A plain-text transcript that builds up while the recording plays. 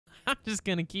I'm just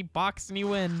gonna keep boxing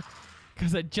you in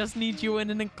because I just need you in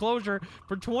an enclosure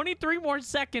for 23 more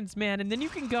seconds, man, and then you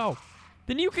can go.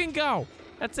 Then you can go.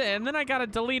 That's it. And then I gotta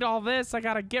delete all this. I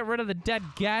gotta get rid of the dead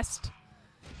guest,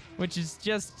 which is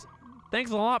just...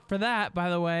 Thanks a lot for that, by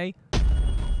the way.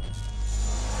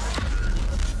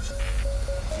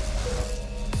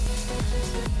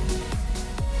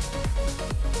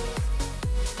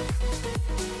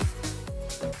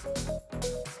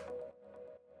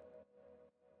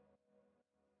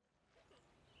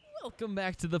 Welcome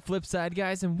back to the flip side,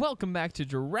 guys, and welcome back to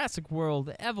Jurassic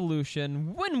World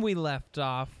Evolution. When we left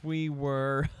off, we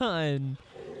were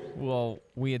well,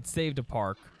 we had saved a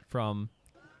park from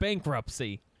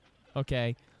bankruptcy.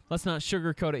 Okay, let's not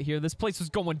sugarcoat it here. This place was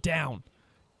going down,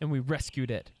 and we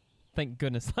rescued it. Thank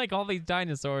goodness. Like all these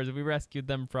dinosaurs, we rescued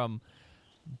them from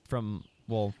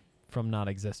not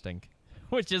existing,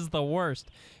 which is the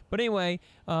worst. But anyway,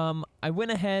 I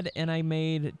went ahead and I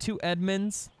made 2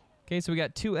 Edmonds. Okay, so we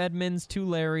got 2 Edmonds, 2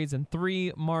 Larrys, and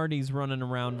 3 Martys running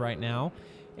around right now.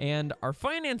 And our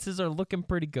finances are looking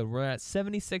pretty good. We're at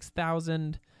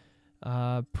 76,000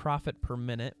 profit per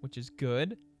minute, which is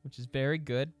good, which is very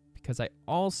good, because I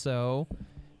also...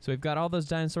 So we've got all those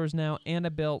dinosaurs now, and I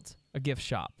built a gift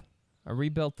shop. I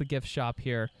rebuilt the gift shop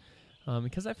here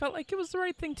because I felt like it was the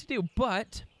right thing to do.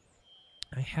 But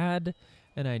I had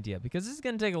an idea, because this is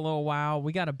going to take a little while.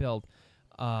 We got to build...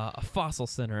 a fossil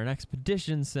center, an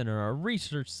expedition center, a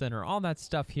research center, all that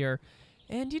stuff here.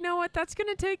 And you know what? That's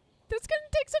gonna take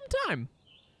some time.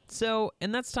 So,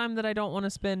 and that's time that I don't want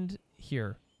to spend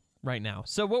here right now.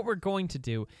 So what we're going to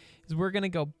do is we're gonna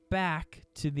go back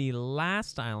to the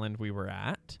last island we were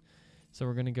at. So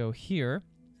we're gonna go here.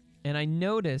 And I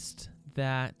noticed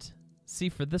that, see,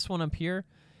 for this one up here,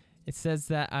 it says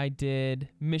that I did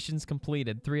missions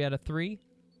completed, 3 out of 3.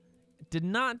 Did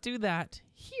not do that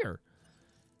here.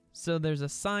 So there's a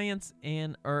science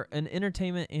or an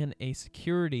entertainment and a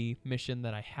security mission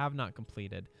that I have not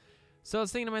completed. So I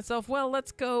was thinking to myself, well,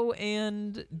 let's go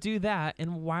and do that.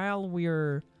 And while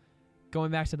we're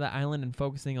going back to the island and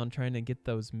focusing on trying to get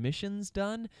those missions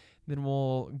done, then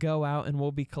we'll go out and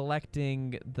we'll be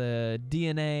collecting the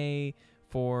DNA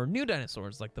for new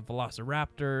dinosaurs like the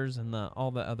velociraptors and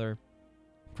all the other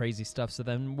crazy stuff. So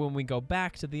then when we go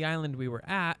back to the island we were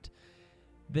at,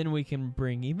 then we can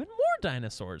bring even more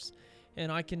dinosaurs.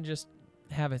 And I can just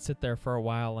have it sit there for a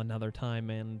while another time,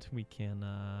 and we can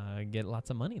get lots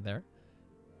of money there.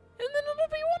 And then it'll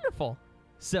be wonderful.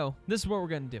 So this is what we're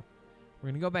going to do. We're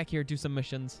going to go back here, do some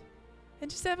missions,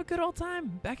 and just have a good old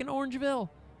time back in Orangeville,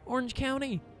 Orange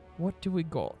County. What do we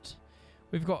got?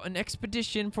 We've got an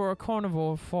expedition for a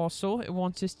carnivore fossil it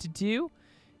wants us to do.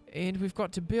 And we've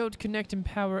got to build, connect, and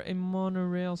power a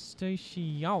monorail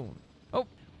station. Oh.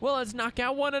 Well, let's knock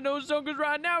out one of those suckers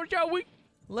right now, shall we?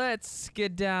 Let's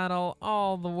skedaddle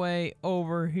all the way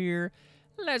over here.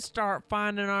 Let's start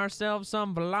finding ourselves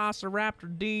some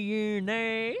velociraptor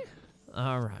DNA.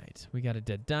 All right, we got a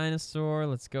dead dinosaur.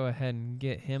 Let's go ahead and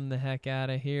get him the heck out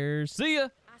of here. See ya!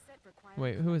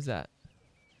 Wait, who is that?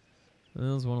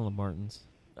 That was one of the Martins.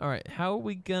 All right, how are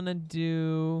we gonna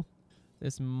do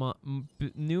this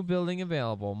new building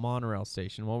available, monorail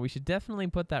station? Well, we should definitely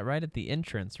put that right at the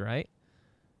entrance, right?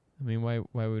 I mean, why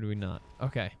would we not?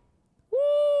 Okay.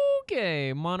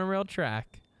 Okay, monorail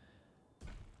track.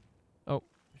 Oh,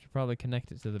 we should probably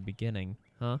connect it to the beginning.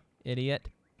 Huh? Idiot.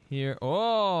 Here.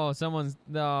 Oh,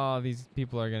 these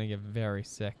people are gonna get very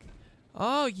sick.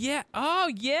 Oh, yeah.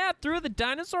 Oh, yeah, through the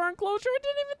dinosaur enclosure? I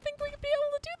didn't even think we could be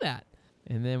able to do that.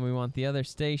 And then we want the other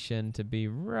station to be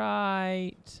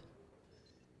right.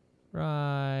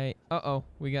 Uh-oh,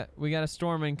 we got a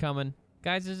storm incoming.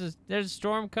 Guys, there's a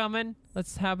storm coming.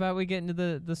 How about we get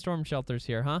into the storm shelters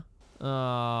here, huh?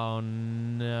 Oh,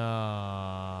 no.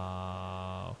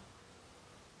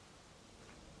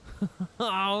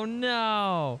 Oh,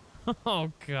 no.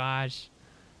 Oh, gosh.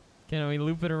 Can we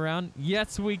loop it around?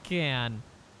 Yes, we can.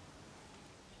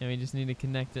 And we just need to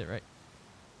connect it right.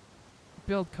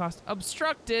 Build cost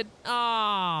obstructed.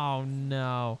 Oh,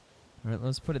 no. All right,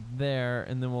 let's put it there,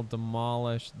 and then we'll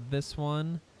demolish this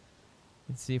one.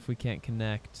 And see if we can't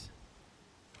connect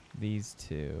these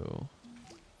two.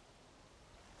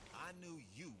 I knew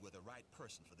you were the right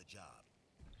person for the job.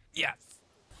 Yes!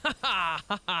 Ha ha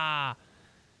ha ha!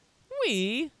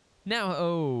 Now,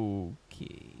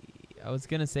 okay. I was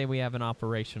gonna say we have an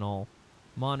operational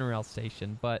monorail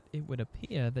station, but it would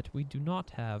appear that we do not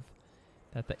have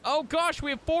that thing. Oh gosh,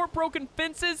 we have 4 broken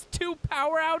fences, 2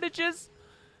 power outages.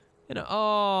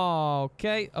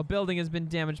 Okay, a building has been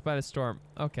damaged by the storm.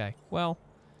 Okay, well,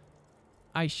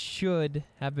 I should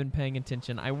have been paying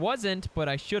attention. I wasn't, but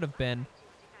I should have been.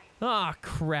 Ah,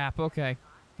 crap, okay.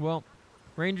 Well,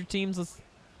 ranger teams,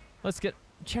 let's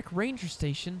check ranger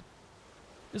station.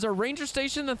 Is our ranger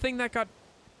station the thing that got...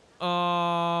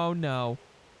 Oh, no.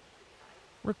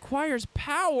 Requires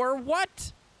power?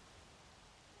 What?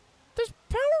 There's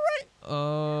power right...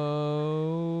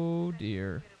 Oh,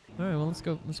 dear. All right, well,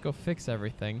 let's go fix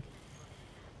everything.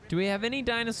 Do we have any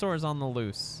dinosaurs on the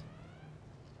loose?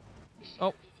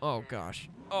 Oh gosh.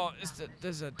 Oh,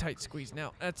 there's a tight squeeze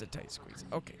now. That's a tight squeeze.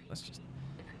 Okay, let's just...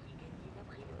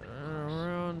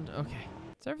 Around. Okay.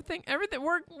 It's everything,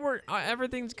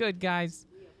 everything's good, guys.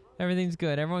 Everything's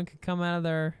good. Everyone can come out of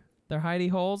their hidey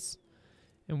holes.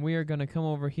 And we are going to come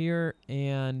over here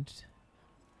and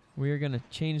we are going to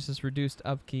change this reduced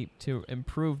upkeep to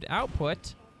improved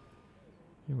output.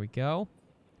 Here we go.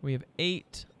 We have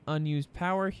 8 unused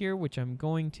power here, which I'm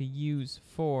going to use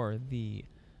for the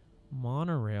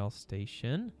monorail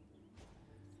station.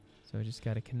 So I just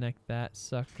got to connect that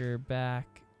sucker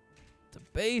back to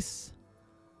base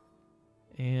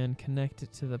and connect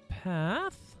it to the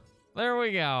path. There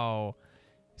we go.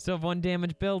 Still have 1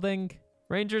 damaged building.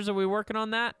 Rangers, are we working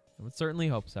on that? I would certainly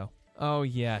hope so. Oh,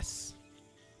 yes.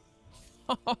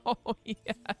 Oh,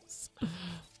 yes.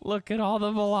 Look at all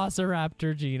the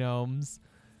Velociraptor genomes.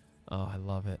 Oh, I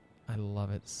love it. I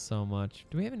love it so much.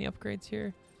 Do we have any upgrades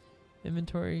here?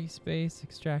 Inventory space,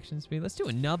 extraction speed. Let's do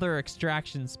another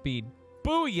extraction speed.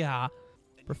 Booyah!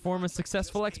 Perform a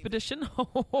successful expedition.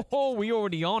 Oh, we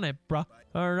already on it, bruh.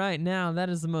 All right, now that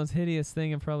is the most hideous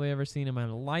thing I've probably ever seen in my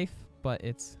life, but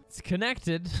it's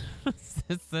connected.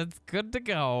 It's good to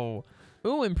go.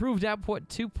 Ooh, improved output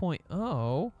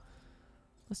 2.0.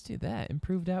 Let's do that.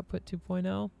 Improved output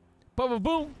 2.0. Boom,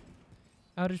 boom.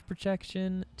 Outage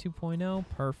protection 2.0.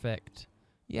 Perfect.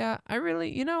 Yeah, I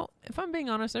really, if I'm being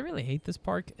honest, I really hate this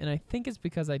park, and I think it's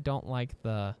because I don't like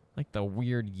the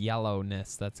weird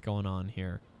yellowness that's going on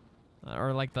here,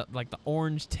 or like the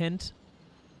orange tint.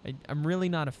 I'm really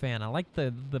not a fan. I like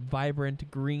the vibrant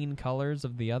green colors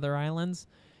of the other islands,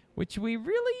 which we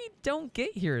really don't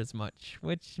get here as much,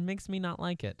 which makes me not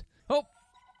like it. Oh,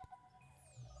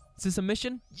 is this a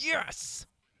mission? Yes.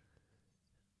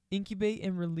 Incubate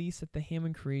and release at the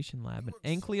Hammond Creation Lab an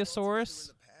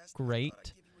Ankylosaurus.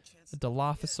 Great. A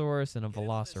Dilophosaurus and a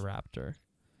Velociraptor.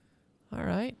 All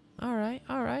right.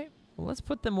 Well, let's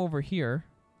put them over here.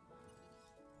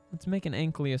 Let's make an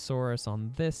Ankylosaurus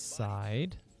on this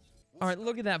side. All right,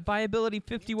 look at that. Viability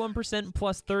 51%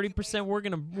 plus 30%. We're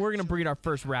gonna breed our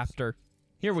first raptor.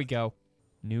 Here we go.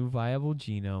 New viable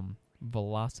genome.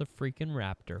 Velocifreaking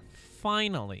raptor.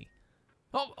 Finally.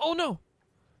 Oh no.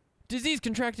 Disease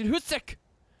contracted. Who's sick?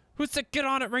 Who's sick? Get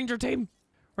on it, Ranger team.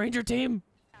 Ranger team.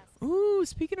 Ooh,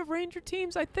 speaking of Ranger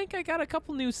teams, I think I got a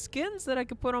couple new skins that I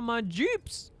could put on my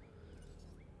Jeeps.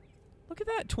 Look at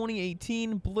that,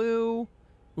 2018 blue.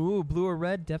 Ooh, blue or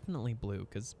red? Definitely blue,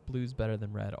 because blue's better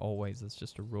than red always. It's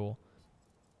just a rule.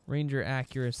 Ranger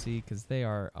accuracy, because they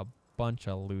are a bunch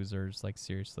of losers, like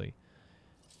seriously.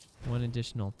 1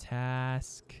 additional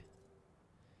task.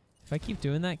 If I keep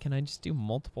doing that, can I just do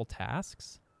multiple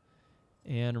tasks?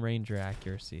 And Ranger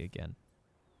accuracy again.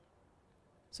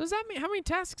 So does that mean, how many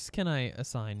tasks can I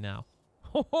assign now?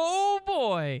 Oh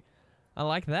boy! I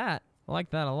like that. I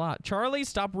like that a lot. Charlie,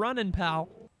 stop running, pal.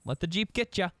 Let the Jeep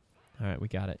get ya. All right, we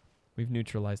got it. We've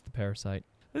neutralized the parasite.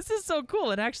 This is so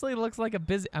cool. It actually looks like a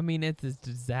busy... I mean, it is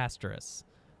disastrous.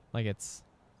 Like, it's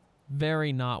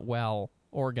very not well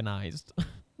organized,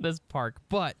 this park.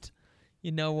 But,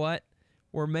 you know what?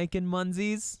 We're making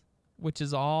munsies, which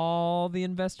is all the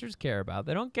investors care about.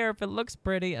 They don't care if it looks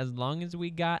pretty as long as we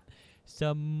got...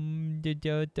 some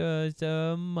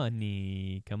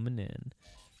money coming in.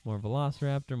 More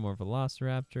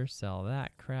Velociraptor, sell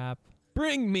that crap.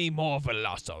 Bring me more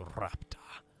Velociraptor.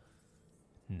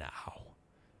 Now,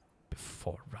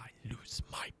 before I lose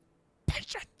my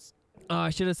patience. Oh, I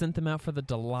should have sent them out for the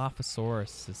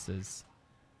Dilophosaurus.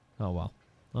 Oh well,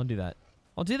 I'll do that.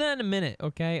 I'll do that in a minute,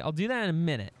 okay? I'll do that in a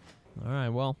minute. All right,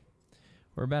 well.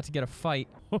 We're about to get a fight.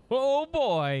 Oh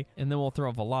boy! And then we'll throw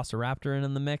a Velociraptor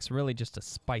in the mix, really just to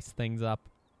spice things up.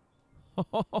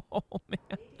 Oh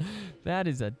man,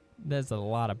 that's a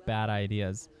lot of bad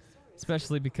ideas,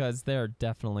 especially because they're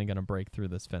definitely gonna break through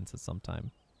this fence at some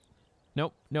time.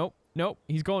 Nope.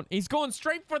 He's going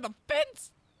straight for the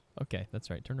fence. Okay, that's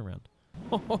right. Turn around.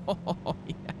 Oh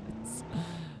yes.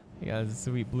 I got a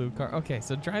sweet blue car. Okay,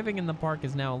 so driving in the park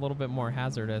is now a little bit more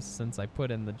hazardous since I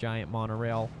put in the giant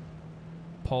monorail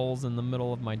poles in the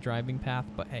middle of my driving path,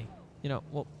 but hey,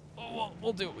 we'll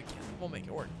do what we can. We'll make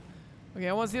it work. Okay,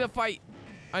 I want to see the fight.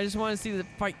 I just want to see the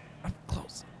fight up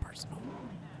close and personal.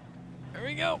 There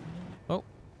we go. Oh,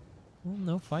 well,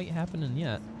 no fight happening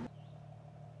yet.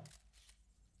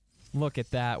 Look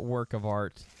at that work of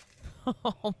art.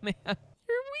 Oh, man. Here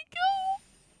we go.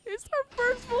 It's our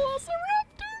first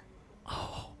Velociraptor.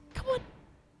 Oh, come on.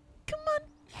 Come on.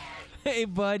 Hey,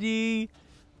 buddy.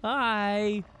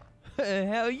 Hi.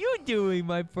 How you doing,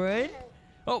 my friend?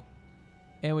 Oh,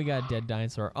 and we got a dead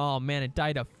dinosaur. Oh, man, it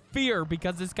died of fear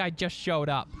because this guy just showed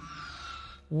up.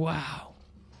 Wow.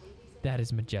 That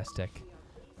is majestic.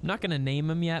 I'm not going to name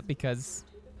him yet because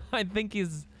I think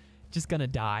he's just going to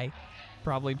die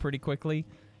probably pretty quickly,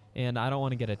 and I don't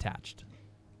want to get attached.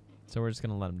 So we're just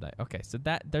going to let him die. Okay, so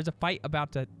there's a fight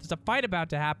about to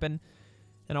happen,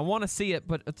 and I want to see it,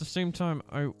 but at the same time,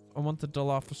 I want the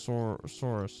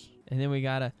Dilophosaurus. And then we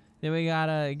got to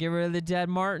get rid of the dead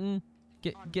Martin.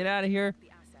 Get out of here.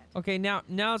 Okay, now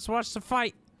let's watch the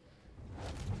fight.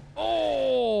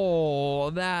 Oh,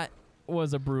 that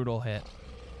was a brutal hit.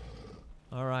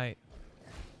 All right.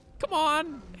 Come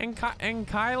on,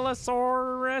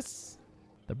 Ankylosaurus.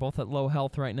 They're both at low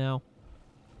health right now.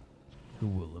 Who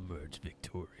will emerge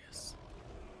victorious?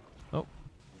 Oh.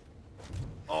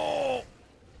 Oh.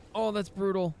 Oh, that's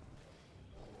brutal.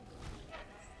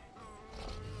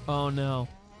 Oh, no.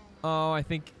 Oh, I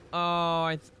think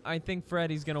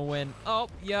Freddy's gonna win. Oh,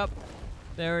 yep.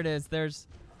 There it is. There's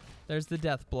the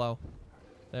death blow.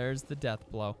 There's the death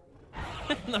blow.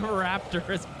 The raptor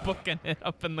is booking it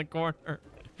up in the corner.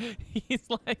 He's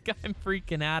like, I'm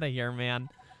freaking out of here, man.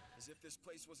 As if this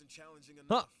place wasn't challenging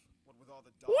enough. What with all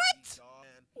the dogs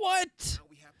What?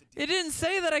 It didn't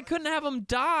say that I couldn't have him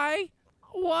die.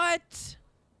 What?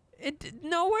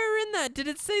 Nowhere in that did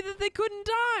it say that they couldn't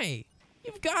die.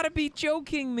 You've got to be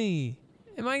joking me.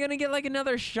 Am I gonna get like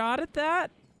another shot at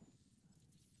that?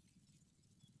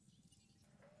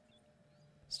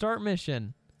 Start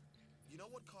mission. You know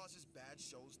what causes bad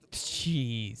shows to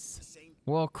Jeez.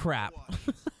 Well, crap.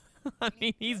 I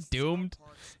mean, he's doomed.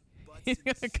 He's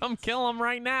gonna come kill him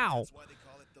right now.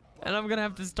 And I'm gonna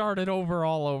have to start it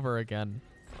all over again.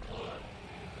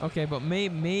 Okay, but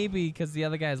maybe because the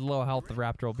other guy has low health, the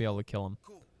raptor will be able to kill him.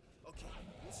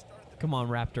 Come on,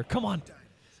 raptor. Come on.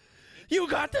 You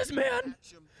got this, man.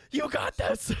 You got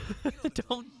this.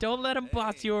 Don't let him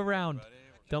boss you around.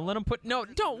 Don't let him put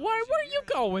don't. Where are you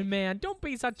going, man? Don't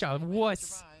be such a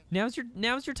wuss. Now's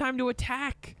your time to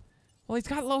attack. Well, he's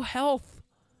got low health.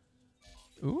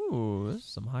 Ooh, this is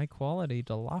some high quality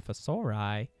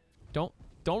Dilophosauri. Don't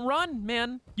run,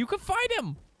 man. You can fight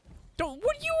him. What are you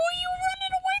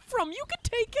running away from? You can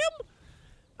take him.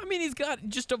 I mean, he's got,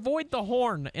 just avoid the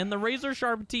horn and the razor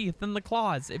sharp teeth and the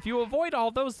claws. If you avoid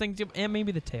all those things, and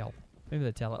maybe the tail. Maybe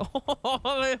the tail.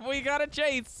 Oh, we got a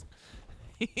chase.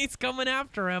 He's coming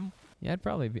after him. Yeah, I'd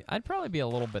probably be a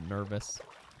little bit nervous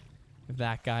if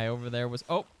that guy over there was,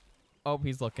 oh,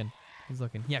 he's looking. He's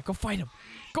looking. Yeah, go fight him.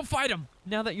 Go fight him.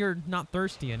 Now that you're not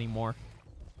thirsty anymore.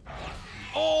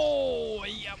 Oh,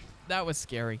 yep. That was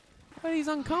scary. But he's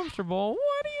uncomfortable.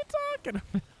 What are you talking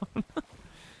about?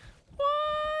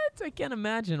 What? I can't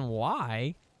imagine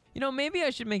why. You know, maybe I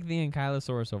should make the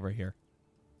Ankylosaurus over here.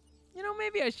 You know,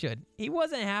 maybe I should. He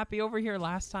wasn't happy over here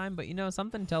last time, but you know,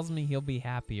 something tells me he'll be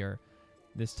happier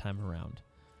this time around.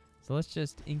 So let's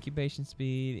just incubation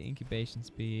speed,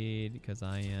 because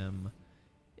I am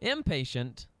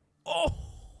impatient. Oh,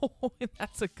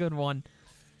 that's a good one.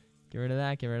 Get rid of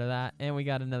that, get rid of that. And we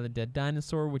got another dead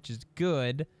dinosaur, which is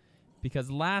good,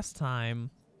 because last time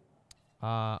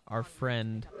our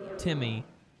friend Timmy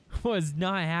was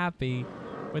not happy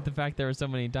with the fact there were so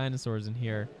many dinosaurs in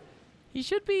here. He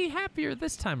should be happier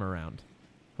this time around,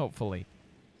 hopefully,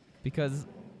 because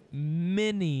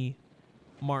many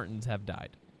Martins have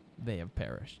died. They have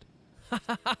perished.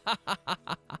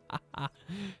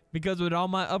 Because with all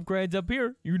my upgrades up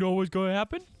here, you know what's going to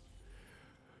happen?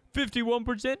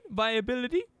 51%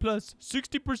 viability plus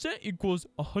 60% equals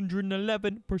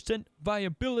 111%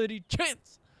 viability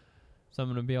chance. So I'm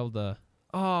going to be able to...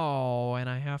 Oh, and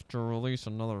I have to release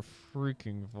another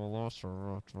freaking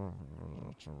Velociraptor.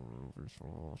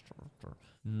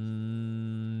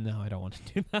 No, I don't want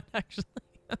to do that, actually.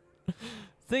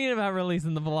 Thinking about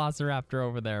releasing the Velociraptor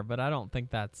over there, but I don't think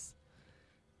that's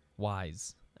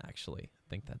wise, actually. I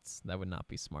think that would not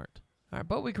be smart. All right,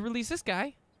 but we could release this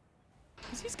guy,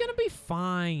 because he's going to be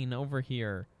fine over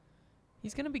here.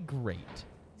 He's going to be great.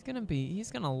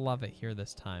 He's going to love it here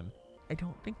this time. I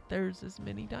don't think there's as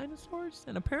many dinosaurs.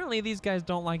 And apparently these guys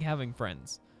don't like having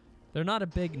friends. They're not a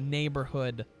big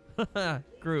neighborhood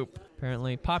group.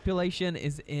 Apparently population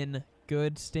is in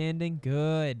good standing.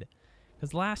 Good.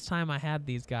 Because last time I had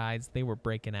these guys, they were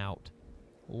breaking out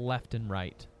left and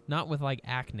right. Not with like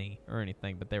acne or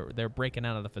anything, but they're breaking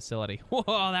out of the facility.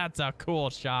 Whoa, that's a cool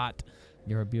shot.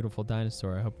 You're a beautiful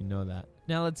dinosaur. I hope you know that.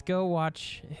 Now let's go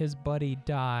watch his buddy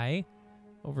die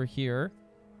over here.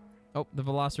 Oh, the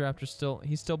Velociraptor's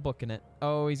he's still booking it.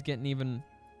 Oh, he's getting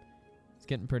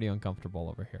pretty uncomfortable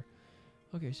over here.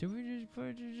 Okay, so we just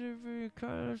put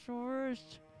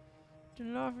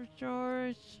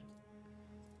Dilophosaurus.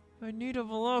 I need a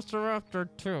Velociraptor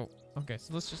too. Okay,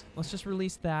 so let's just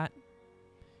release that.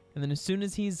 And then as soon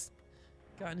as he's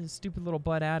gotten his stupid little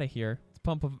butt out of here, let's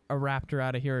pump a raptor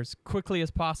out of here as quickly as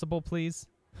possible, please.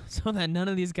 So that none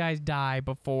of these guys die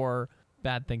before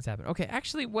bad things happen. Okay,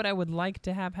 actually what I would like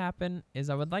to have happen is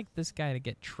I would like this guy to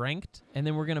get tranked, and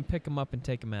then we're going to pick him up and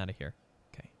take him out of here.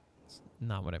 Okay, it's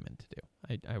not what I meant to do.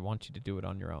 I want you to do it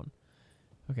on your own.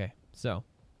 Okay, so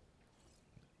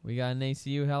we got an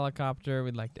ACU helicopter.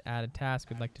 We'd like to add a task.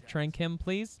 We'd like to trank him,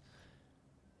 please.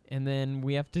 And then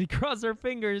we have to cross our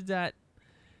fingers that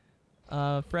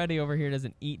Freddy over here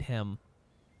doesn't eat him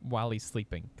while he's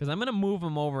sleeping. Because I'm going to move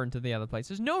him over into the other place.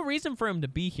 There's no reason for him to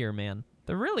be here, man.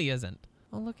 There really isn't.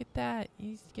 Oh, look at that.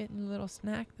 He's getting a little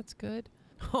snack. That's good.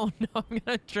 Oh, no. I'm going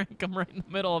to drink him right in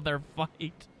the middle of their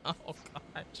fight. Oh,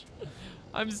 gosh.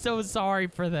 I'm so sorry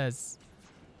for this.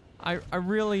 I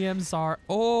really am sorry.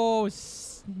 Oh,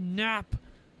 snap.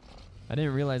 I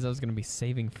didn't realize I was going to be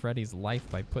saving Freddy's life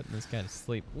by putting this guy to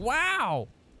sleep. Wow.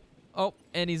 Oh,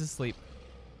 and he's asleep.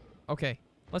 Okay.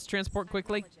 Let's transport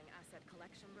quickly.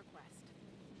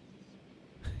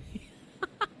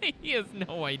 He has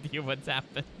no idea what's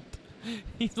happened.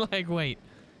 He's like, wait,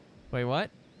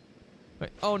 what? Wait,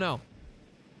 oh no.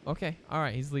 Okay, all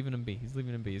right, he's leaving him be. He's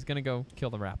leaving him be. He's gonna go kill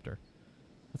the raptor.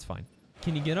 That's fine.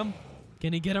 Can you get him?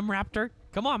 Can you get him, raptor?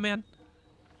 Come on, man.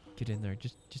 Get in there.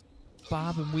 Just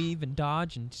bob and weave and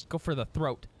dodge and just go for the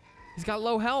throat. He's got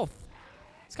low health.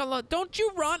 He's got low. Don't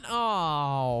you run?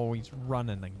 Oh, he's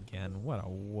running again. What a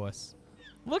wuss.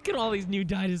 Look at all these new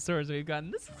dinosaurs we've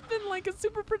gotten. This has been like a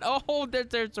super... Oh,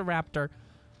 there's a raptor.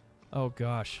 Oh,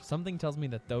 gosh. Something tells me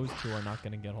that those two are not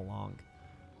going to get along.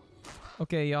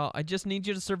 Okay, y'all. I just need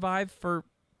you to survive for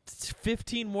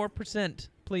 15% more,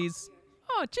 please.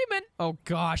 Oh, achievement. Oh,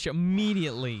 gosh.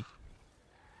 Immediately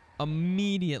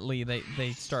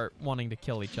they start wanting to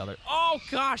kill each other. Oh,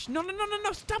 gosh. No.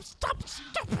 Stop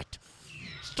it.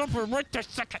 Stop it right this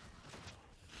second.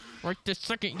 Right this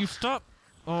second. You stop.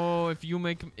 Oh, if you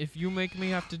make me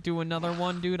have to do another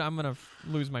one, dude, I'm gonna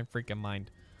lose my freaking mind.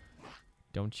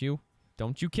 Don't you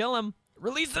kill him.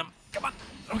 Release him. Come on.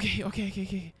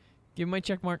 Okay. Give me my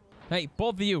check mark. Hey,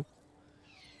 both of you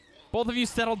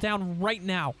settle down right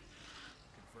now.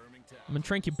 I'm gonna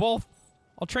trank you both.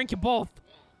 I'll trank you both.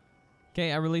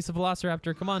 Okay, I release a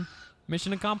Velociraptor. Come on.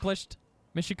 Mission accomplished.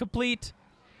 Mission complete.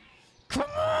 Come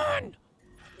on!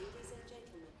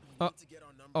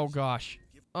 Oh gosh.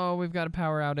 Oh, we've got a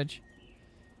power outage.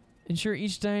 Ensure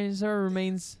each dinosaur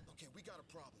remains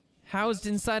housed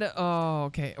inside a... Oh,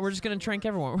 okay. We're just gonna trank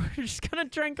everyone. We're just gonna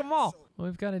trank them all. Well,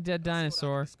 we've got a dead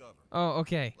dinosaur. Oh,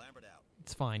 okay.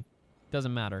 It's fine.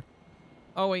 Doesn't matter.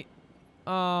 Oh, wait.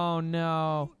 Oh,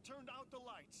 no.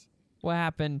 What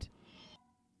happened?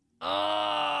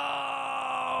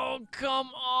 Oh, come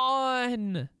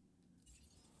on.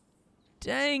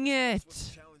 Dang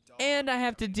it. And I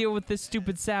have to deal with this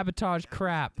stupid sabotage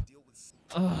crap.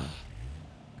 Ugh. I'm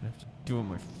gonna have to do it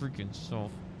my freaking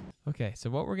self. Okay,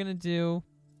 so what we're gonna do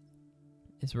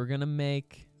is we're gonna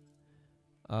make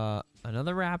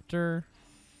another raptor,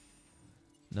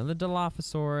 another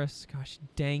Dilophosaurus. Gosh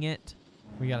dang it.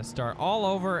 We gotta start all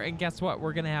over, and guess what?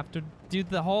 We're gonna have to do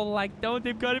the whole like, no,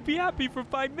 they've gotta be happy for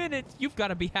 5 minutes. You've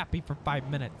gotta be happy for 5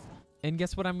 minutes. And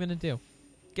guess what I'm gonna do?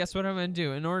 Guess what I'm gonna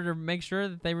do? In order to make sure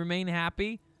that they remain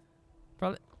happy,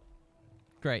 probably...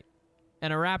 Great.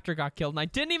 And a raptor got killed, and I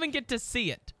didn't even get to see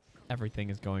it. Everything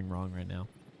is going wrong right now.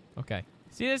 Okay.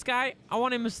 See this guy? I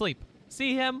want him asleep.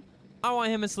 See him? I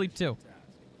want him asleep too.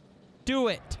 Do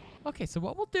it. Okay, so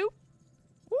what we'll do...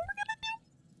 What we're gonna do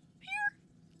here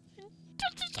in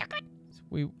just a second.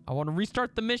 I want to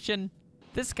restart the mission.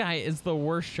 This guy is the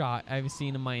worst shot I've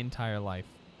seen in my entire life.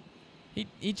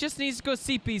 He just needs to go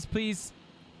CPs, please.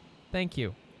 Thank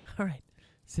you. All right.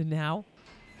 So now,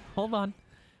 hold on.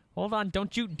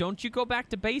 Don't you go back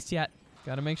to base yet.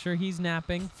 Gotta make sure he's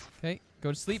napping. Okay.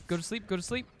 Go to sleep.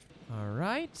 All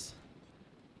right.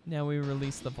 Now we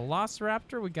release the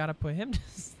Velociraptor. We gotta put him to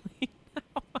sleep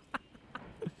now.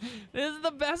 This is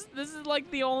the best. This is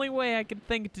like the only way I could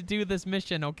think to do this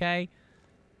mission, okay?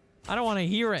 I don't want to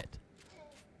hear it.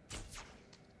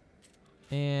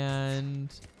 And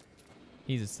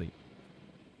he's asleep.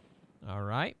 All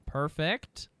right,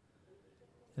 perfect.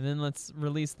 And then let's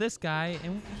release this guy,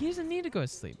 and he doesn't need to go to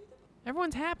sleep.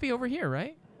 Everyone's happy over here,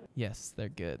 right? Yes, they're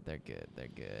good.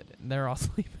 They're all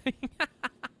sleeping.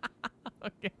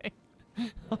 Okay.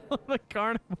 The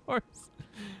carnivores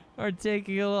are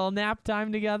taking a little nap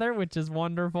time together, which is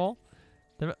wonderful.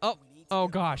 Oh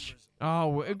gosh.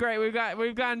 Oh, great.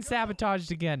 We've gotten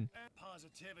sabotaged again.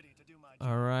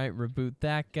 All right, reboot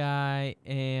that guy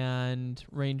and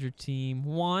Ranger Team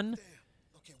 1.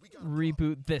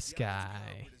 Reboot this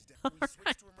guy. All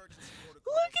right.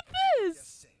 Look at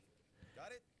this.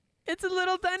 It's a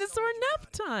little dinosaur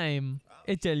nap time.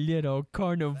 It's a little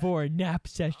carnivore nap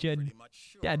session.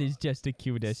 That is just the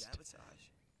cutest.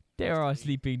 They're all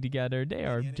sleeping together. They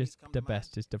are just the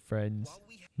bestest of friends.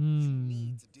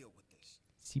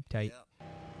 Sleep tight.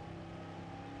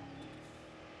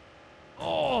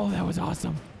 Oh, that was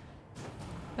awesome.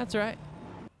 That's right.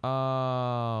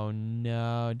 Oh,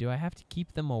 no. Do I have to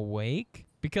keep them awake?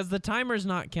 Because the timer's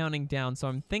not counting down, so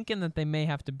I'm thinking that they may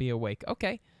have to be awake.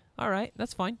 Okay. All right.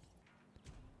 That's fine.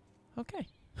 Okay.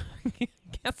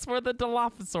 Guess where the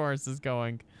Dilophosaurus is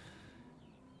going.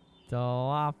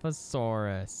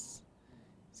 Dilophosaurus.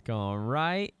 It's going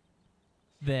right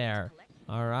there.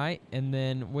 All right. And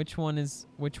then which one is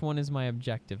my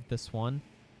objective? This one.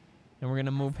 And we're going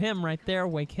to move him right there,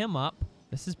 wake him up.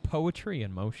 This is poetry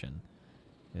in motion,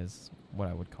 is what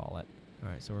I would call it. All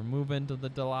right, so we're moving to the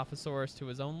Dilophosaurus to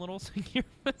his own little secure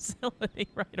facility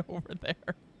right over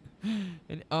there.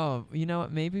 And oh, you know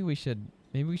what? Maybe we should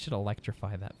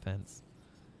electrify that fence.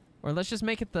 Or let's just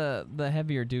make it the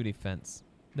heavier duty fence.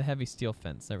 The heavy steel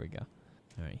fence. There we go.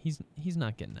 All right, he's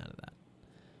not getting out of that.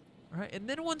 All right, and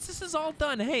then once this is all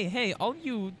done, hey, all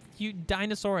you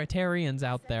Dinosauritarians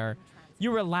out there,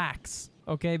 you relax,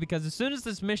 okay? Because as soon as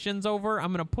this mission's over,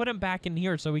 I'm going to put him back in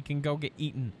here so he can go get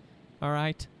eaten, all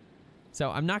right?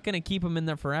 So I'm not going to keep him in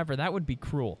there forever. That would be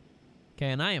cruel, okay?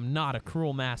 And I am not a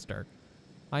cruel master.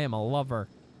 I am a lover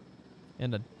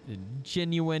and a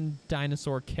genuine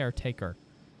dinosaur caretaker.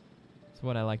 That's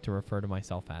what I like to refer to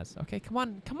myself as. Okay, come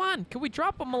on. Can we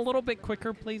drop him a little bit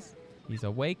quicker, please? He's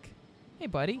awake. Hey,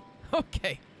 buddy.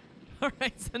 Okay. All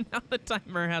right, so now the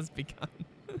timer has begun.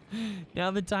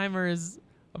 Now the timer is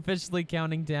officially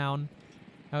counting down.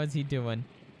 How is he doing?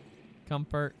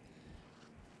 Comfort.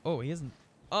 Oh, he isn't.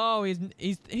 Oh,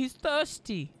 he's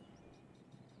thirsty.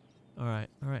 All right.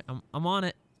 I'm on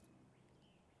it.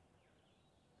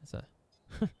 It's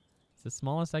it's the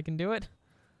smallest I can do it.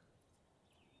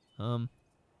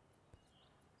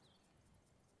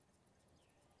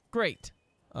 Great.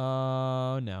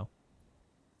 Oh no.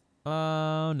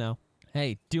 Oh no.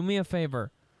 Hey, do me a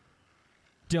favor.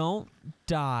 Don't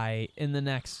die in the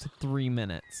next 3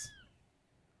 minutes.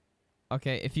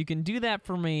 Okay, if you can do that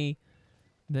for me,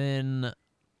 then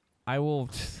I will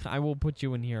put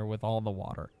you in here with all the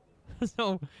water.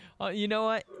 So, you know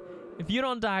what? If you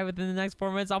don't die within the next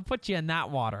 4 minutes, I'll put you in that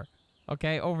water.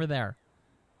 Okay, over there.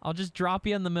 I'll just drop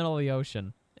you in the middle of the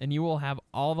ocean, and you will have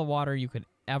all the water you could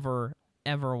ever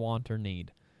want or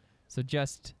need. So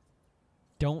just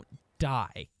don't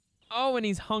die. Oh, and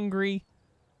he's hungry.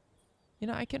 You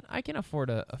know, I can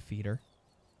afford a feeder.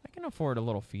 I can afford a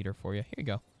little feeder for you. Here you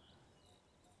go.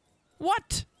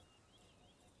 What?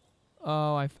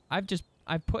 Oh,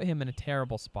 I've put him in a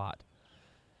terrible spot.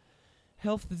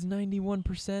 Health is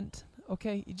 91%.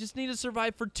 Okay, you just need to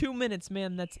survive for 2 minutes,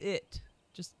 man. That's it.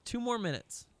 Just 2 more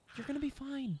minutes. You're gonna be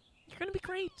fine. You're gonna be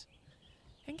great.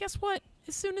 And guess what?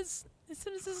 As soon as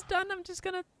this is done, I'm just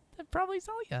gonna probably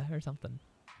sell you or something.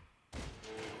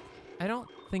 I don't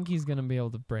think he's gonna be able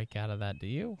to break out of that, do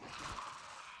you?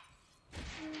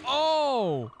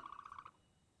 Oh!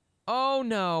 Oh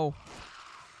no.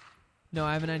 No,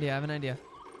 I have an idea.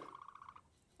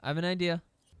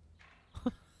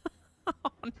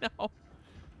 Oh no.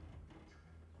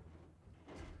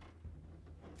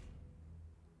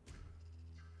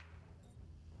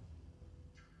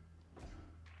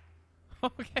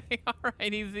 Okay, all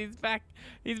right, he's back.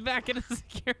 He's back in a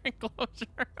secure enclosure.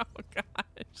 Oh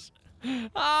gosh.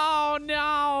 Oh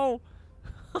no.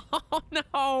 Oh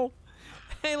no.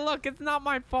 Hey, look, it's not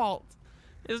my fault.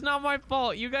 It's not my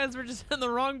fault. You guys were just in the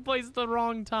wrong place at the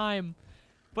wrong time.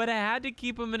 But I had to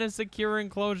keep him in a secure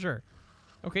enclosure.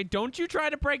 Okay, don't you try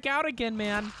to break out again,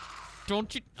 man.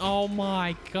 Don't you? Oh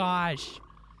my gosh.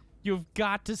 You've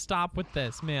got to stop with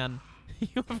this, man.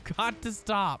 You have got to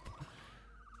stop.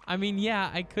 I mean,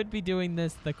 yeah, I could be doing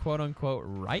this the quote-unquote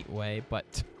right way,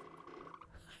 but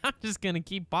I'm just going to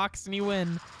keep boxing you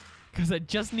in because I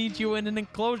just need you in an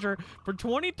enclosure for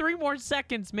 23 more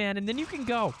seconds, man, and then you can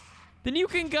go. Then you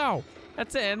can go.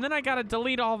 That's it. And then I got to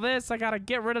delete all this. I got to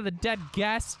get rid of the dead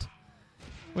guest,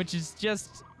 which is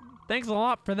just... Thanks a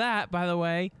lot for that, by the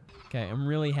way. Okay, I'm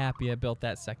really happy I built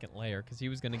that second layer because he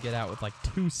was going to get out with like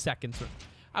 2 seconds.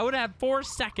 I would have 4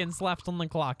 seconds left on the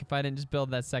clock if I didn't just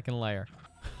build that second layer.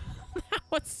 That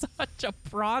was such a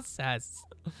process.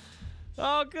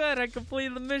 Oh, good. I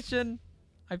completed the mission.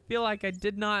 I feel like I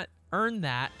did not earn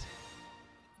that.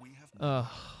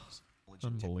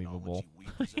 Unbelievable.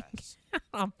 I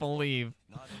cannot believe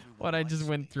what I just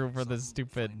went through for this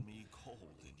stupid...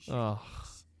 Oh,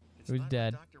 who's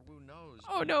dead?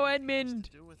 Oh, no, Edmund.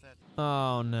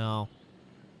 Oh, no.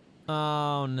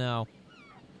 Oh, no.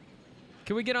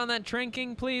 Can we get on that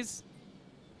tranking, please?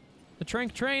 The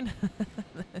trank train?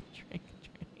 The trank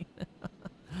train.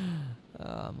 Oh,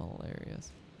 I'm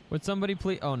hilarious. Would somebody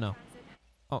please? Oh, no.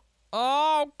 Oh.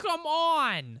 Oh, come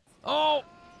on. Oh.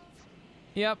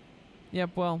 Yep. Yep,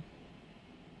 well.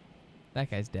 That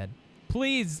guy's dead.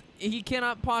 Please, he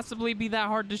cannot possibly be that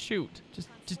hard to shoot. Just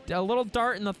a little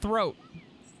dart in the throat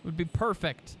would be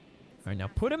perfect. All right, now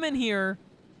put him in here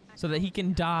so that he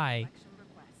can die.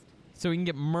 So he can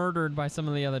get murdered by some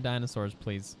of the other dinosaurs,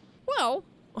 please. Well,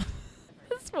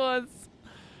 this was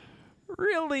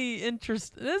really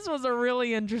interesting. This was a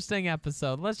really interesting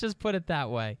episode. Let's just put it that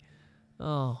way.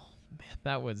 Oh, man,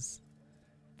 that was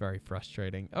very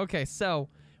frustrating. Okay, so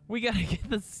we got to get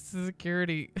the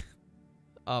security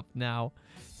up now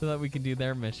so that we can do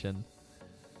their mission.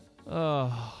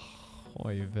 Oh,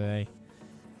 oy vey.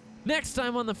 Next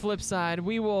time on the flip side,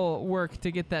 we will work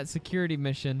to get that security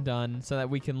mission done so that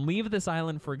we can leave this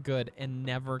island for good and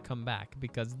never come back,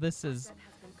 because this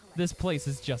place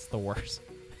is just the worst.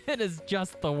 It is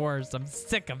just the worst. I'm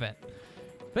sick of it.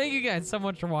 Thank you guys so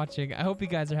much for watching. I hope you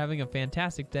guys are having a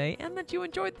fantastic day and that you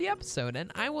enjoyed the episode,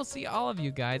 and I will see all of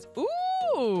you guys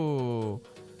on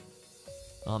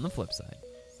the flip side.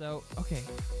 So, okay,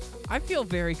 I feel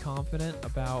very confident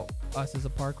about us as a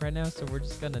park right now, so we're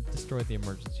just gonna destroy the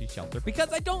emergency shelter because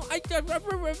I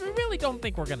really don't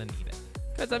think we're gonna need it.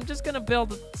 Because I'm just gonna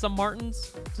build some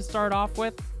martins to start off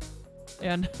with,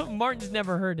 and martins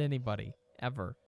never hurt anybody, ever.